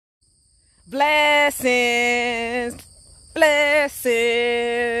Blessings.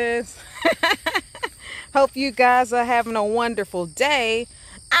 Blessings. Hope you guys are having a wonderful day.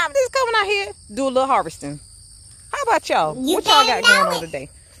 I'm just coming out here to do a little harvesting. How about y'all? What y'all got going on today?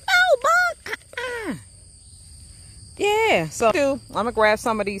 No, bug. Yeah, so I'm gonna grab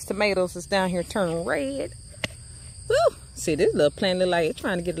some of these tomatoes that's down here turning red. Woo. See, this little plant look like it's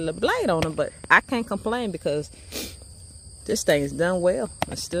trying to get a little blight on them, but I can't complain because this thing is done well.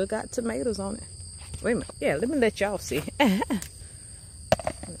 I still got tomatoes on it. Wait a minute. Yeah, let me let y'all see. I'm gonna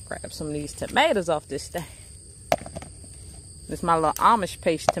grab some of these tomatoes off this thing. This is my little Amosh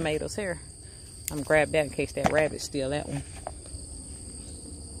Paste Tomatoes here. I'm gonna grab that in case that rabbit steal that one.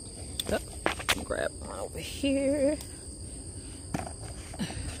 Oh, grab one over here.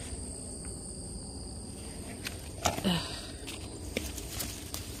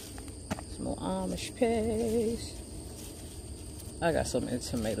 Some more Amosh paste. I got so many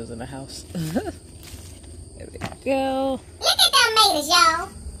tomatoes in the house. There we go. Look at them tomatoes, y'all.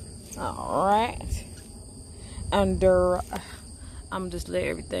 All right. I'm just let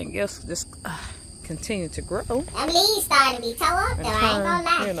everything else just continue to grow. Them leaves starting to be tore up, though. I ain't gonna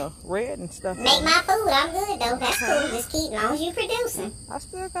lie. You know, red and stuff. Make my food. I'm good, though. That's cool. Just keep, as long as you producing. I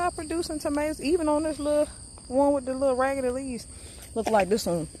still got producing tomatoes, even on this little one with the little raggedy leaves. Look like this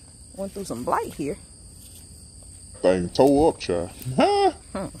one went through some blight here. Thing tore up, child. Oh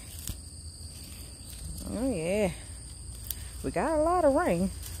yeah, we got a lot of rain.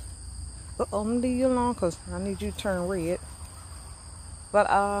 I'm gonna leave you alone because I need you to turn red. But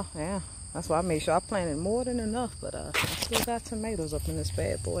yeah, that's why I made sure I planted more than enough. But I still got tomatoes up in this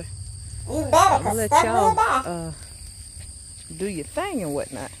bad boy. You better, I'm gonna let y'all do your thing and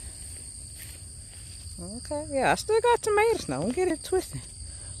whatnot. Okay, yeah, I still got tomatoes now. Don't get it twisted.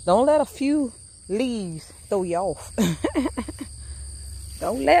 Don't let a few leaves throw you off.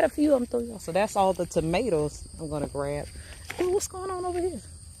 Don't let a few of them throw you off. So that's all the tomatoes I'm gonna grab. Ooh, what's going on over here?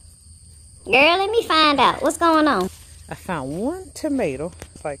 Girl, let me find out. What's going on? I found one tomato.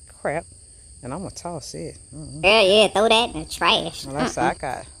 It's like crap. And I'm gonna toss it. Girl, yeah, throw that in the trash. Well, that's I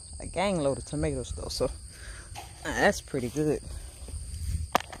got a gang load of tomatoes though, so that's pretty good.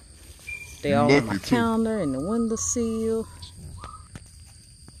 They all on my counter and the windowsill.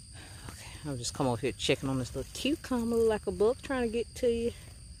 Okay, I'll just come over here checking on this little cucumber like a book trying to get to you.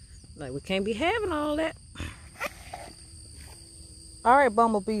 Like we can't be having all that. Alright,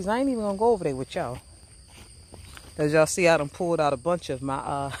 bumblebees, I ain't even gonna go over there with y'all. As y'all see, I done pulled out a bunch of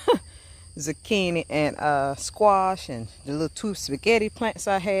my zucchini and squash and the little 2 spaghetti plants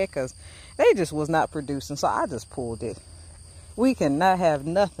I had because they just was not producing, so I just pulled it. We cannot have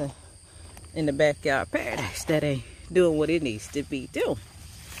nothing in the backyard paradise that ain't doing what it needs to be doing.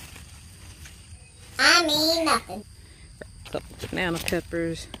 I mean nothing. A couple banana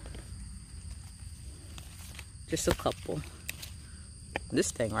peppers. Just a couple.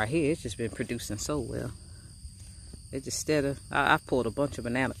 This thing right here, it's just been producing so well. It just I pulled a bunch of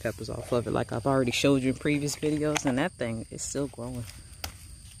banana peppers off of it like I've already showed you in previous videos, and that thing is still growing.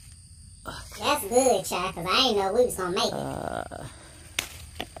 That's good, child, because I didn't know we was going to make it.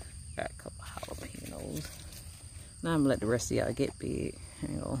 Got a couple jalapenos. Now I'm going to let the rest of y'all get big. I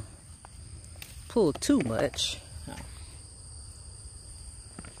ain't gonna pull too much.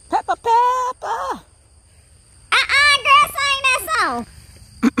 Pepper, pepper! Girl, sing that song.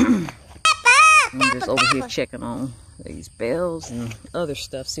 I'm just over here checking on these bells and other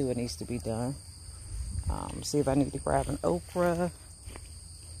stuff, see what needs to be done. See if I need to grab an okra.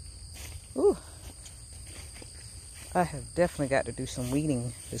 Ooh. I have definitely got to do some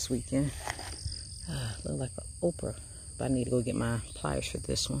weeding this weekend. Look like an okra, but I need to go get my pliers for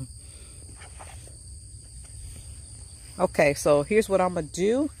this one. Okay, so here's what I'm going to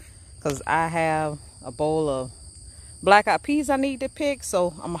do, because I have a bowl of black-eyed peas I need to pick,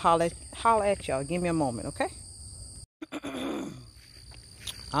 so I'm gonna holler at y'all. Give me a moment, okay?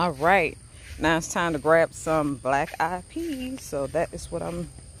 All right, now it's time to grab some black-eyed peas, so that is what I'm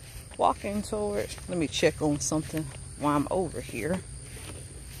walking towards. Let me check on something while I'm over here.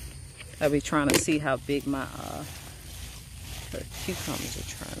 I'll be trying to see how big my cucumbers are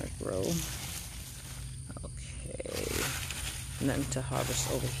trying to grow. Okay, nothing to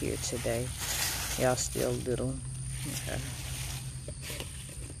harvest over here today. Y'all still little. Okay.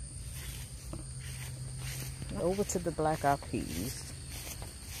 Over to the black-eyed peas.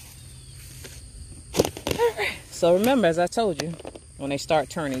 So remember, as I told you, when they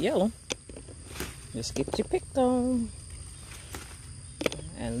start turning yellow, just get your picked on.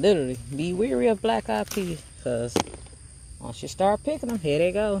 And literally, be wary of black-eyed peas, because once you start picking them, here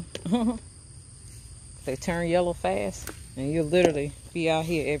they go. They turn yellow fast, and you'll literally be out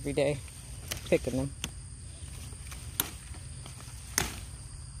here every day picking them.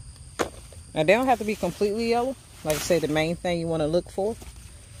 Now they don't have to be completely yellow. Like I say, the main thing you want to look for,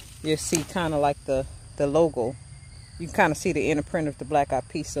 you'll see kind of like the logo. You can kind of see the inner print of the Blackeye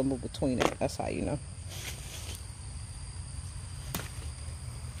Paste symbol between it. That's how you know.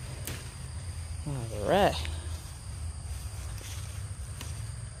 All right.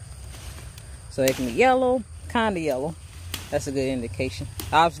 So they can be yellow, kind of yellow. That's a good indication.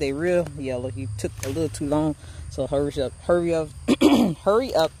 Obviously, they real yellow. You took a little too long, so hurry up,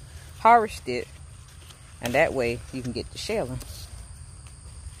 hurry up, harvest it, and that way you can get the shelling.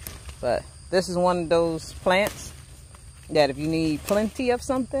 But this is one of those plants that if you need plenty of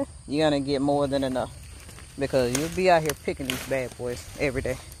something, you're gonna get more than enough, because you'll be out here picking these bad boys every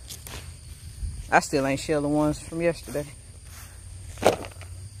day. I still ain't shelled the ones from yesterday.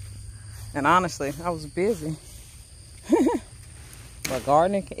 And honestly, I was busy. But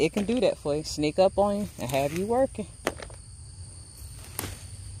gardening, it can do that for you. Sneak up on you and have you working.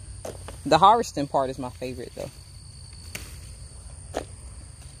 The harvesting part is my favorite though.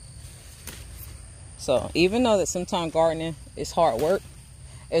 So even though that sometimes gardening is hard work,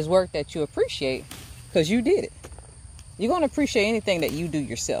 it's work that you appreciate because you did it. You're going to appreciate anything that you do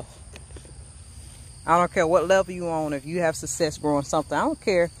yourself. I don't care what level you're on. If you have success growing something, I don't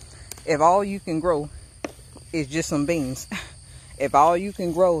care if all you can grow is just some beans. If all you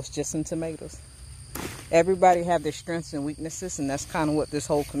can grow is just some tomatoes. Everybody have their strengths and weaknesses, and that's kind of what this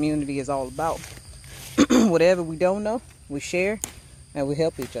whole community is all about. Whatever we don't know, we share and we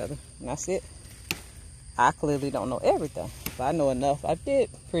help each other. And that's it. I clearly don't know everything, but I know enough. I did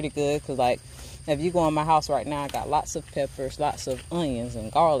pretty good, because like if you go in my house right now, I got lots of peppers, lots of onions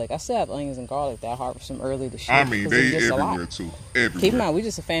and garlic. I still have onions and garlic that I harvest from early this year. I mean, they everywhere too. Everywhere. Keep in mind, we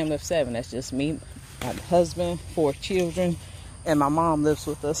just a family of 7. That's just me, my husband, 4 children, and my mom lives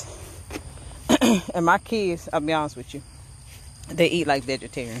with us. And my kids, I'll be honest with you, they eat like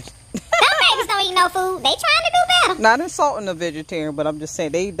vegetarians. Some babies don't eat no food. They trying to do better. Not insulting a vegetarian, but I'm just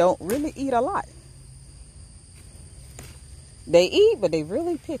saying they don't really eat a lot. They eat, but they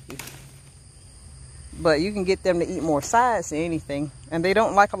really picky. But you can get them to eat more sides than anything. And they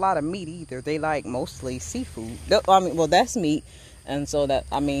don't like a lot of meat either. They like mostly seafood. I mean, well, that's meat. And so that,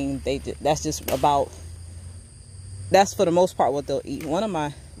 I mean, that's just about, that's for the most part what they'll eat. One of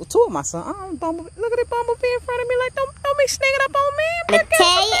my, well, 2 of my sons, look at that bumblebee in front of me. Like, don't be sneaking up on me. I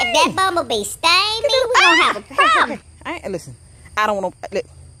tell you, if that bumblebee sting me, we're going to have a problem. Listen, I don't want to,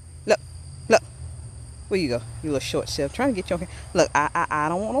 look. Where you go? You little short self. Trying to get you okay. Look, I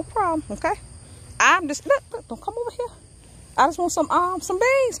don't want no problem, okay? I'm just, look, don't come over here. I just want some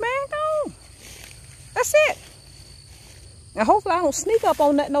beans, man. Go on. That's it. And hopefully I don't sneak up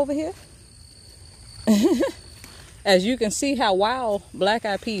on nothing over here. As you can see how wild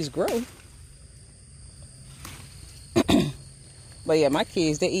Blackeye peas grow. But yeah, my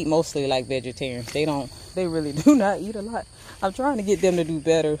kids, they eat mostly like vegetarians. They really do not eat a lot. I'm trying to get them to do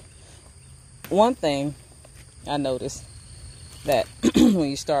better. One thing I noticed, that when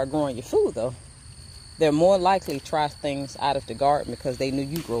you start growing your food though, they're more likely to try things out of the garden because they knew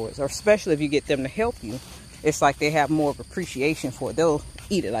you grow it. Or especially if you get them to help you, it's like they have more of appreciation for it. They'll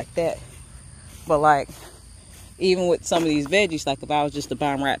eat it like that. But like, even with some of these veggies, like if I was just to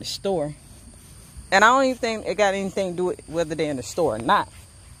buy them right at the store, and I don't even think it got anything to do with whether they're in the store or not.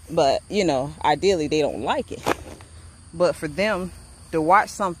 But, you know, ideally they don't like it. But for them to watch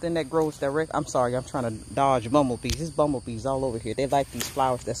something that grows direct, I'm sorry, I'm trying to dodge bumblebees. There's bumblebees all over here. They like these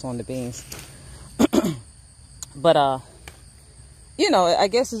flowers that's on the beans. But, you know, I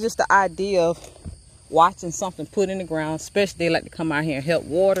guess it's just the idea of watching something put in the ground, especially they like to come out here and help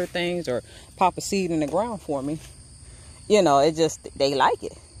water things or pop a seed in the ground for me. You know, it just, they like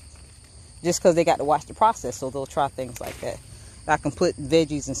it. Just because they got to watch the process, so they'll try things like that. I can put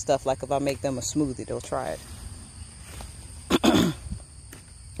veggies and stuff, like if I make them a smoothie, they'll try it.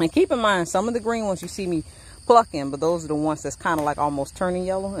 And keep in mind, some of the green ones you see me plucking, but those are the ones that's kind of like almost turning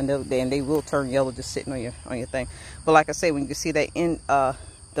yellow, and then they will turn yellow just sitting on your thing. But like I say, when you can see that in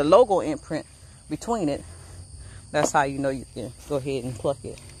the logo imprint between it, that's how you know you can go ahead and pluck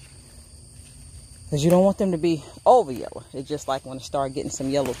it. Because you don't want them to be over yellow. It's just like when it start getting some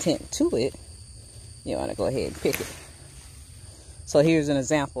yellow tint to it, you want to go ahead and pick it. So here's an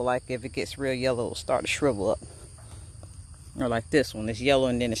example, like if it gets real yellow, it'll start to shrivel up. Or like this one, it's yellow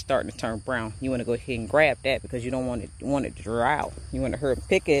and then it's starting to turn brown. You want to go ahead and grab that because you don't want it to dry out. You want to hurry and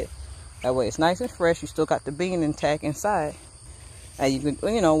pick it. That way it's nice and fresh. You still got the bean intact inside. And you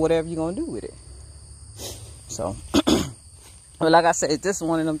can, you know, whatever you're going to do with it. So, but like I said, this is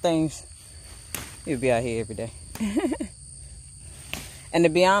one of them things, you'll be out here every day. And to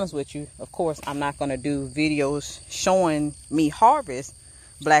be honest with you, of course, I'm not going to do videos showing me harvest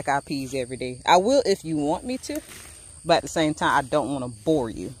black-eye peas every day. I will if you want me to, but at the same time, I don't want to bore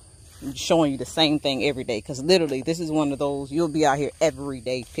you showing you the same thing every day, because literally this is one of those, you'll be out here every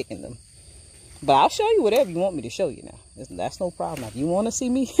day picking them. But I'll show you whatever you want me to show you now. That's no problem. If you want to see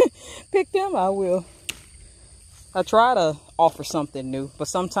me pick them, I will. I try to offer something new, but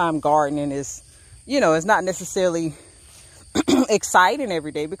sometimes gardening is, you know, it's not necessarily exciting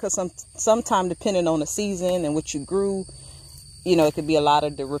every day, because sometimes depending on the season and what you grew, you know, it could be a lot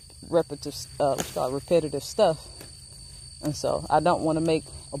of the repetitive stuff. And so I don't want to make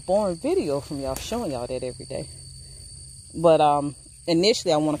a boring video from y'all showing y'all that every day. But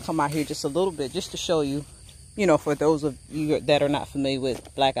initially I want to come out here just a little bit just to show you, you know, for those of you that are not familiar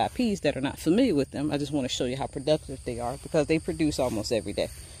with black-eye peas, that are not familiar with them, I just want to show you how productive they are, because they produce almost every day.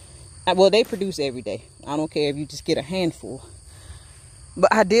 Well, they produce every day. I don't care if you just get a handful,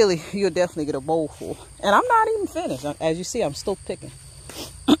 but ideally you'll definitely get a bowl full. And I'm not even finished. As you see, I'm still picking.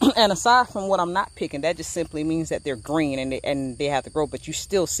 And aside from what I'm not picking, that just simply means that they're green and they have to grow. But you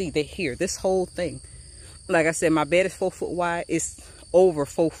still see they're here. This whole thing, like I said, my bed is 4 foot wide. It's over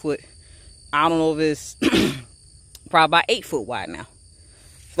 4 foot. I don't know if it's probably about 8 foot wide now.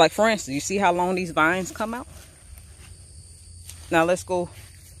 Like, for instance, you see how long these vines come out? Now let's go.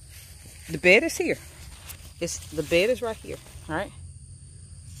 The bed is here. The bed is right here. All right.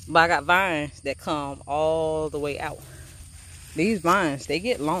 But I got vines that come all the way out. These vines, they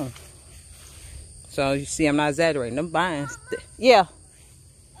get long. So you see, I'm not exaggerating. Them vines, yeah.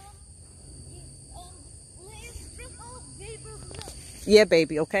 Yeah,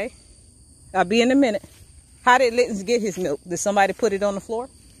 baby, okay. I'll be in a minute. How did Littens get his milk? Did somebody put it on the floor?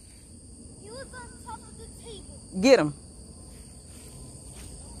 He was on top of the table. Get him.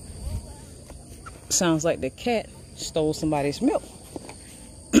 Sounds like the cat stole somebody's milk.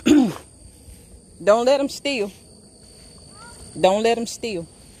 Don't let him steal. Don't let him steal.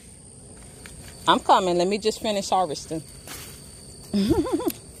 I'm coming. Let me just finish harvesting.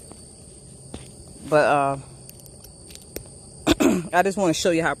 But I just want to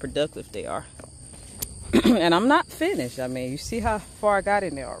show you how productive they are. And I'm not finished. I mean, you see how far I got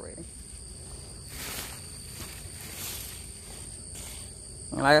in there already.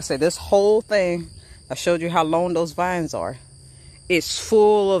 And like I said, this whole thing, I showed you how long those vines are. It's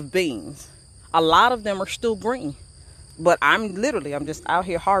full of beans. A lot of them are still green. But I'm just out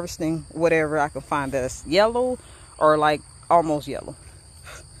here harvesting whatever I can find that's yellow or like almost yellow.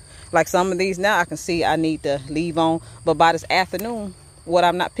 Like some of these now I can see I need to leave on. But by this afternoon, what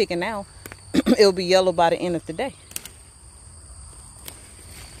I'm not picking now, it'll be yellow by the end of the day.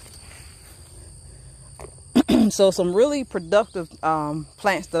 So some really productive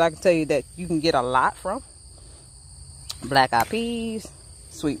plants that I can tell you that you can get a lot from. Black-eye peas,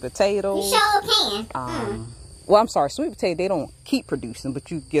 sweet potatoes. You sure can. Well, I'm sorry, sweet potato, they don't keep producing, but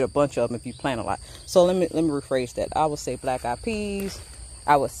you get a bunch of them if you plant a lot. So let me rephrase that. I would say black-eyed peas.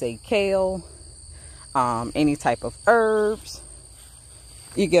 I would say kale. Any type of herbs.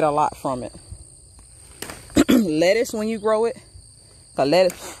 You get a lot from it. Lettuce when you grow it. Cause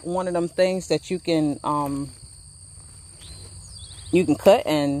lettuce, one of them things that you can cut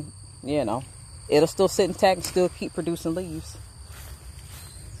and, you know, it'll still sit intact and still keep producing leaves.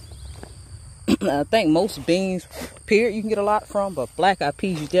 I think most beans, period, you can get a lot from, but black-eyed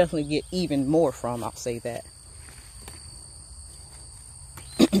peas you definitely get even more from. I'll say that.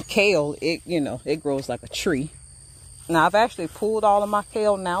 Kale, it grows like a tree. Now I've actually pulled all of my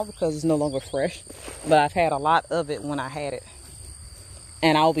kale now because it's no longer fresh, but I've had a lot of it when I had it,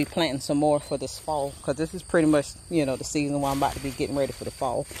 and I'll be planting some more for this fall, because this is pretty much, you know, the season where I'm about to be getting ready for the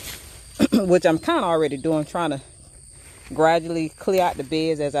fall, which I'm kind of already doing, trying to gradually clear out the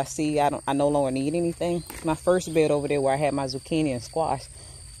beds as I see I no longer need anything. My first bed over there where I had my zucchini and squash,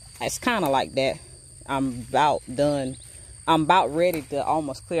 it's kind of like that. I'm about done. I'm about ready to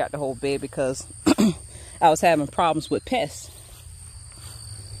almost clear out the whole bed because I was having problems with pests.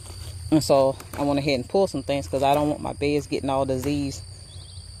 And so I went ahead and pulled some things because I don't want my beds getting all disease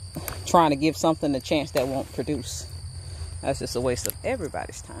trying to give something a chance that won't produce. That's just a waste of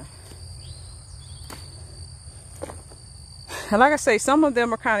everybody's time. And like I say, some of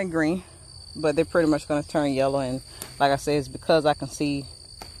them are kind of green, but they're pretty much going to turn yellow. And like I say, it's because I can see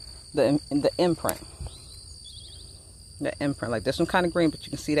the imprint. The imprint, like this one kind of green, but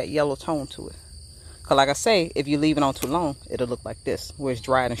you can see that yellow tone to it. Because like I say, if you leave it on too long, it'll look like this, where it's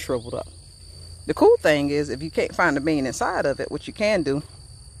dried and shriveled up. The cool thing is, if you can't find the bean inside of it, what you can do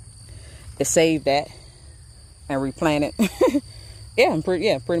is save that and replant it. Yeah,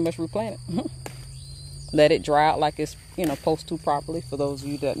 pretty much replant it. let it dry out like it's, you know, supposed to properly, for those of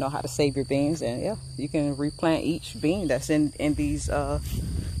you that know how to save your beans. And yeah, you can replant each bean that's in these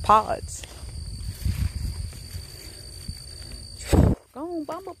pods. Go on,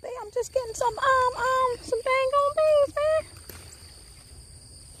 Bumblebee. I'm just getting some dang on beans, man.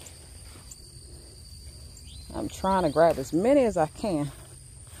 I'm trying to grab as many as I can,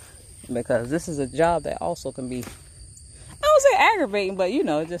 because this is a job that also can be, I don't say aggravating, but you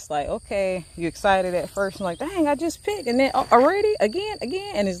know, just like, okay, you're excited at first, and like, dang, I just picked, and then already again,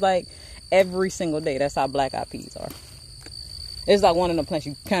 and it's like every single day. That's how black-eye peas are. It's like one of the plants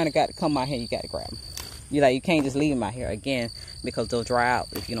you kind of got to come out here, you got to grab them. You can't just leave them out here again, because they'll dry out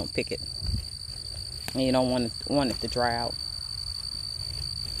if you don't pick it, and you don't want it to dry out.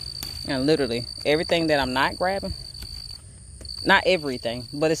 And literally everything that I'm not grabbing, not everything,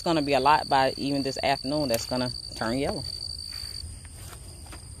 but it's going to be a lot by even this afternoon that's going to turn yellow.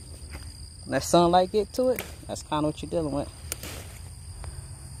 Let sunlight get to it, that's kind of what you're dealing with.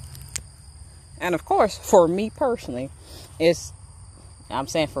 And of course, for me personally, I'm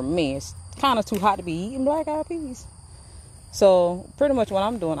saying for me, it's kind of too hot to be eating black-eyed peas. So pretty much what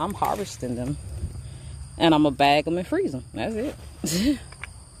I'm doing, I'm harvesting them, and I'm going to bag them and freeze them. That's it.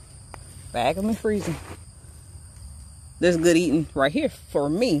 Bag them and freeze them. This is good eating right here for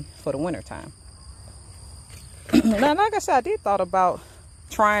me for the winter time. Now, like I said, I did thought about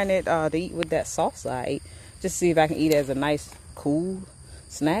trying it to eat with that sauce I ate, just to see if I can eat it as a nice cool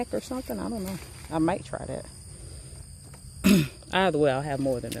snack or something. I don't know. I might try that. Either way, I'll have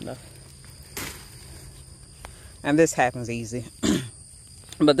more than enough. And this happens easy.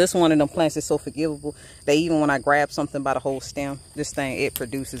 But this one of them plants is so forgivable that even when I grab something by the whole stem, this thing, it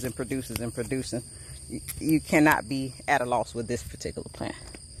produces and produces and producing. You cannot be at a loss with this particular plant.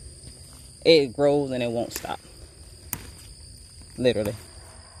 It grows and it won't stop. Literally.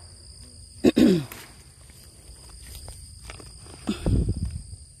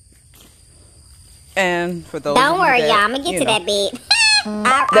 And for those don't worry, y'all, I'm gonna get to that bed.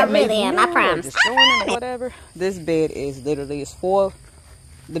 I really am, I promise. Just or whatever. This bed is literally,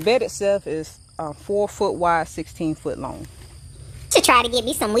 the bed itself is 4 foot wide, 16 foot long. To try to get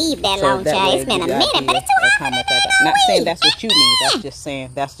me some weave that long, child. It's been a minute, but it's too hot for me. Not saying that's what you need. That's just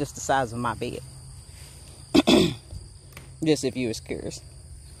saying that's just the size of my bed. Just if you was curious.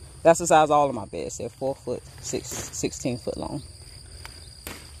 That's the size of all of my beds. They're 4 foot, 16 foot long.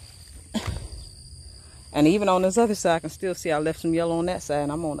 And even on this other side, I can still see I left some yellow on that side,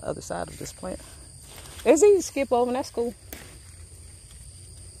 and I'm on the other side of this plant. It's easy to skip over, and that's cool.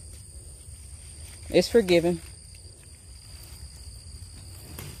 It's forgiving.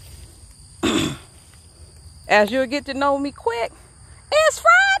 As you'll get to know me quick, it's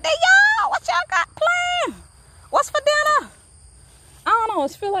Friday, y'all. What y'all got planned? What's for dinner? I don't know.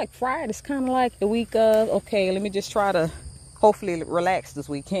 It feels like Friday. It's kind of like the week of, okay, let me just try to hopefully relax this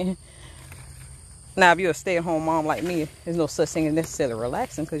weekend. Now, if you're a stay-at-home mom like me, there's no such thing as necessarily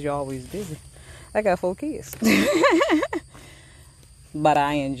relaxing because you're always busy. I got 4 kids. But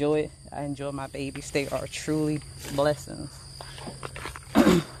I enjoy it. I enjoy my babies. They are truly blessings.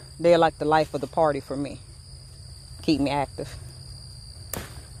 They're like the life of the party for me. Keep me active.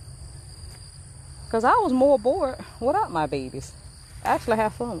 Because I was more bored without my babies. I actually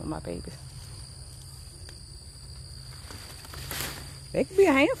have fun with my babies. They can be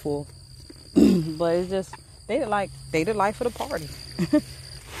a handful. But it's just, they the life of the party.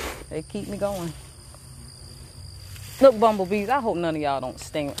 They keep me going. Look, bumblebees, I hope none of y'all don't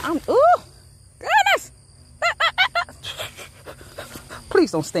sting me. Ooh, goodness.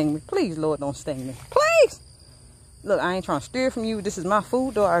 Please don't sting me. Please, Lord, don't sting me. Please. Look, I ain't trying to steer from you. This is my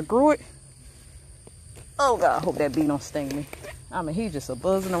food, though. I grew it. Oh, God, I hope that bee don't sting me. I mean, he's just a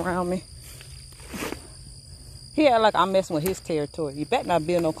buzzing around me. He act like I'm messing with his territory. You better not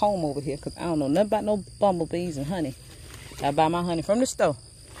build no comb over here, because I don't know nothing about no bumblebees and honey. I buy my honey from the store.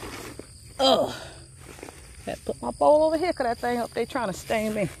 Ugh. Had to put my bowl over here, because that thing up there trying to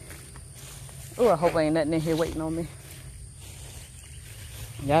sting me. Oh, I hope ain't nothing in here waiting on me.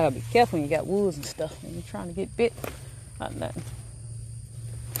 Y'all gotta be careful when you got woods and stuff. When you're trying to get bit. Not nothing.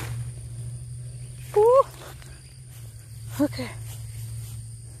 Ooh. Okay.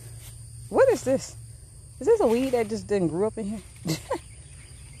 What is this? Is this a weed that just didn't grow up in here?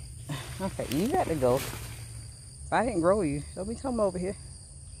 Okay, you got to go. I didn't grow you. Don't be coming over here.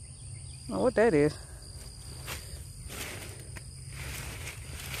 I don't know what that is.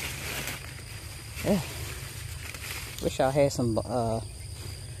 Yeah. Wish y'all had some,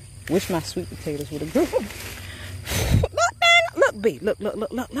 wish my sweet potatoes would have grown. Look, man. Look, B. Look.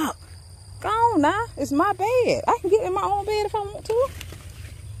 Go on now. It's my bed. I can get in my own bed if I want to.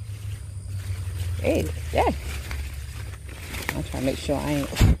 Hey. Yeah. I'm trying to make sure I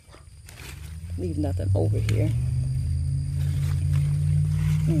ain't leave nothing over here.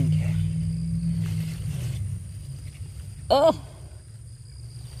 Okay. Oh.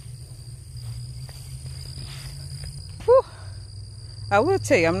 Whew. I will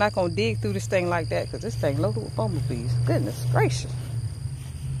tell you, I'm not going to dig through this thing like that because this thing loaded with bumblebees. Goodness gracious.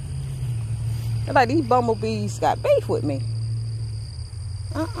 I like these bumblebees got beef with me.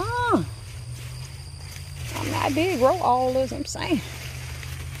 I mean, I did grow all this, I'm saying.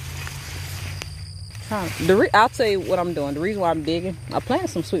 I'll tell you what I'm doing. The reason why I'm digging, I planted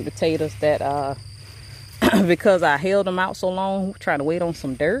some sweet potatoes that, because I held them out so long, trying to wait on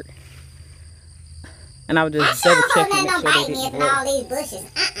some dirt. And I was just double checking, make sure they didn't grow. All these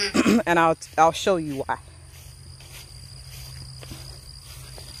bushes. And I'll show you why.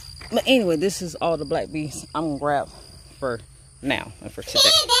 But anyway, this is all the black beans I'm gonna grab for now and for today.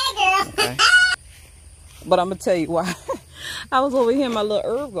 Okay? But I'm gonna tell you why. I was over here in my little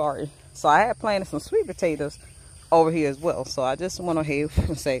herb garden, so I had planted some sweet potatoes over here as well. So I just went ahead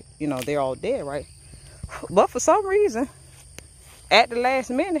and say, you know, they're all dead, right? But for some reason, at the last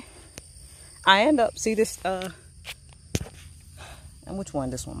minute, I end up see this. And which one?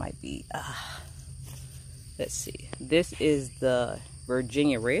 This one might be. Let's see. This is the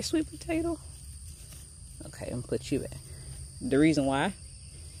Virginia red sweet potato. Okay, I'm gonna put you back. The reason why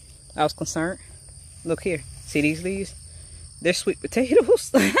I was concerned, look here, see these leaves? They're sweet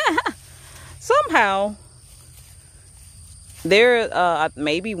potatoes. Somehow there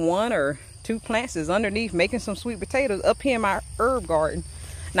maybe 1 or 2 plants is underneath making some sweet potatoes up here in my herb garden.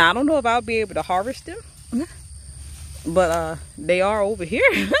 Now I don't know if I'll be able to harvest them, but they are over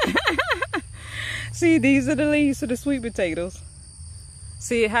here. See, these are the leaves of the sweet potatoes.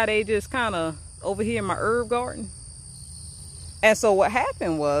 See how they just kind of over here in my herb garden? And so what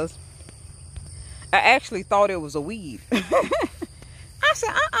happened was, I actually thought it was a weed. I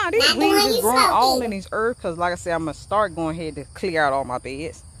said, these weeds is growing all in these herbs. Because like I said, I'm going to start going ahead to clear out all my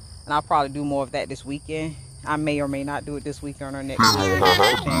beds. And I'll probably do more of that this weekend. I may or may not do it this weekend or next week.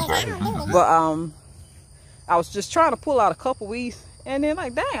 But I was just trying to pull out a couple weeds. And then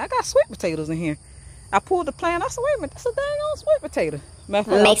like, dang, I got sweet potatoes in here. I pulled the plant. I said, wait a minute, that's a dang on sweet potato.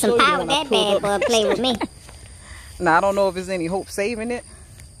 Make some pie with that bad boy, play with me. Now, I don't know if there's any hope saving it.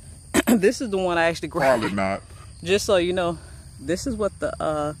 This is the one I actually grabbed. Probably not. Just so you know, this is what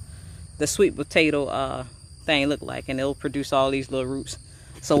the sweet potato thing look like, and it'll produce all these little roots.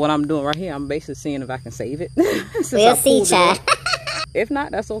 So what I'm doing right here, I'm basically seeing if I can save it. We'll see, child. If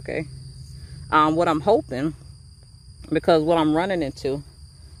not, that's okay. What I'm hoping, because what I'm running into,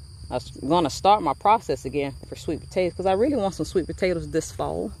 I'm going to start my process again for sweet potatoes, because I really want some sweet potatoes this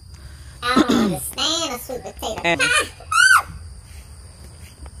fall. I don't understand a sweet potato. And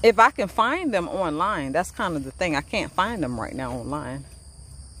if I can find them online, that's kind of the thing. I can't find them right now online.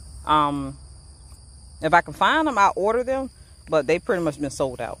 If I can find them, I'll order them, but they pretty much been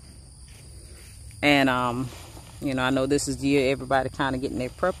sold out. And, you know, I know this is the year everybody kind of getting their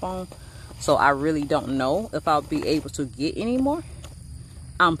prep on. So I really don't know if I'll be able to get any more.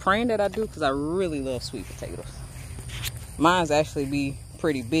 I'm praying that I do, because I really love sweet potatoes. Mine's actually be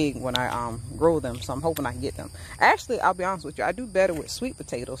pretty big when I grow them, so I'm hoping I can get them. Actually, I'll be honest with you, I do better with sweet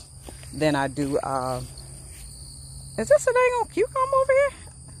potatoes than I do is this a dang old cucumber over here?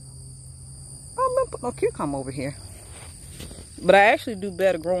 I don't remember putting no cucumber over here. But I actually do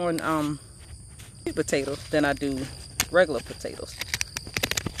better growing sweet potatoes than I do regular potatoes.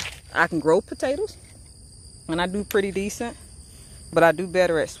 I can grow potatoes and I do pretty decent, but I do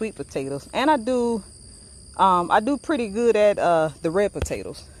better at sweet potatoes, and I do pretty good at the red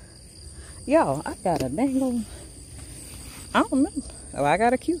potatoes. Y'all, I got a dang old, I don't remember. Oh, I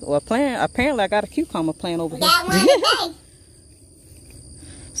got a plant. Apparently I got a cucumber plant over here.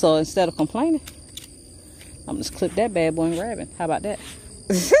 So instead of complaining, I'm just clip that bad boy and grab it. How about that?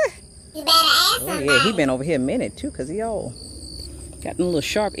 You better ask him. Oh yeah, he been over here a minute too, because he all got them little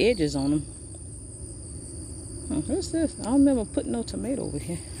sharp edges on him. What's this? I don't remember putting no tomato over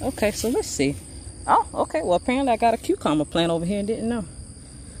here. Okay, so let's see. Oh, okay. Well, apparently I got a cucumber plant over here and didn't know.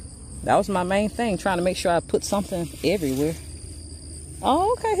 That was my main thing, trying to make sure I put something everywhere.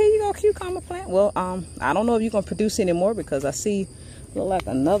 Oh, okay. Here you go, cucumber plant. Well, I don't know if you're going to produce any more, because I see look like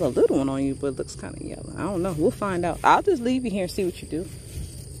another little one on you, but it looks kind of yellow. I don't know. We'll find out. I'll just leave you here and see what you do.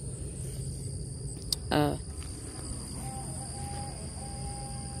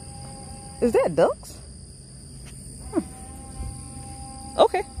 Is that ducks?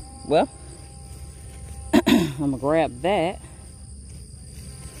 Okay. Well, I'm gonna grab that.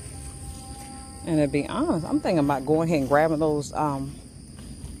 And to be honest, I'm thinking about going ahead and grabbing those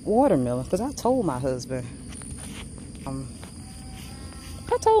watermelon, because I told my husband, them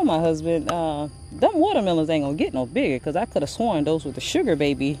watermelons ain't gonna get no bigger, because I could have sworn those were the sugar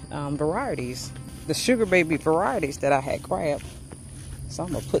baby varieties. The sugar baby varieties that I had grabbed. So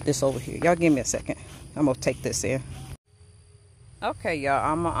I'm gonna put this over here. Y'all give me a second. I'm gonna take this in. Okay, y'all,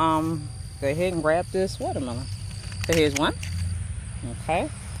 I'm gonna go ahead and grab this watermelon. So here's one. Okay.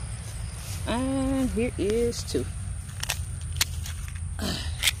 And here is two.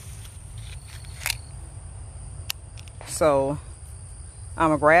 So I'm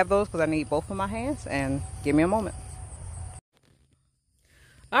gonna grab those because I need both of my hands, and give me a moment.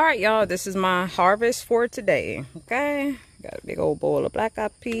 All right, y'all, this is my harvest for today. Okay, got a big old bowl of black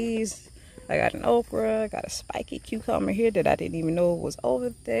eyed peas. I got an okra, got a spiky cucumber here that I didn't even know was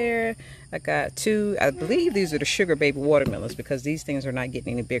over there. I got two, I believe these are the sugar baby watermelons, because these things are not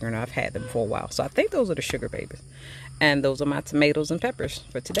getting any bigger and I've had them for a while. So I think those are the sugar babies. And those are my tomatoes and peppers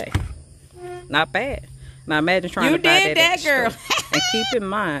for today. Not bad. Now imagine trying to buy that girl. And keep in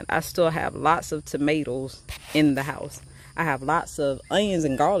mind, I still have lots of tomatoes in the house. I have lots of onions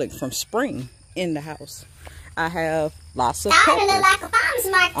and garlic from spring in the house. I have lots of peppers.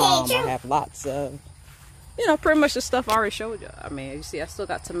 I have lots of, you know, pretty much the stuff I already showed you. I mean, you see, I still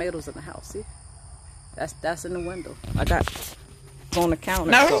got tomatoes in the house. See, that's in the window. I got it's on the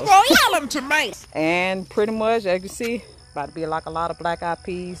counter. Now who's gonna eat them tomatoes? And pretty much, as you can see, about to be like a lot of black eyed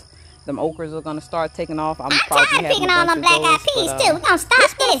peas. Them okras are gonna start taking off. I'm probably picking all them black eyed peas too. We're gonna stop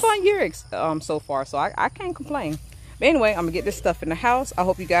this. It's been a fun year so far, so I can't complain. But anyway, I'm gonna get this stuff in the house. I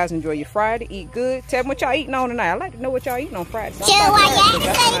hope you guys enjoy your Friday. Eat good. Tell me what y'all eating on tonight. I like to know what y'all eating on Friday.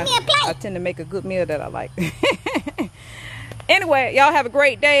 I tend to make a good meal that I like. Anyway, y'all have a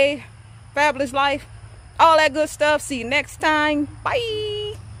great day. Fabulous life. All that good stuff. See you next time. Bye.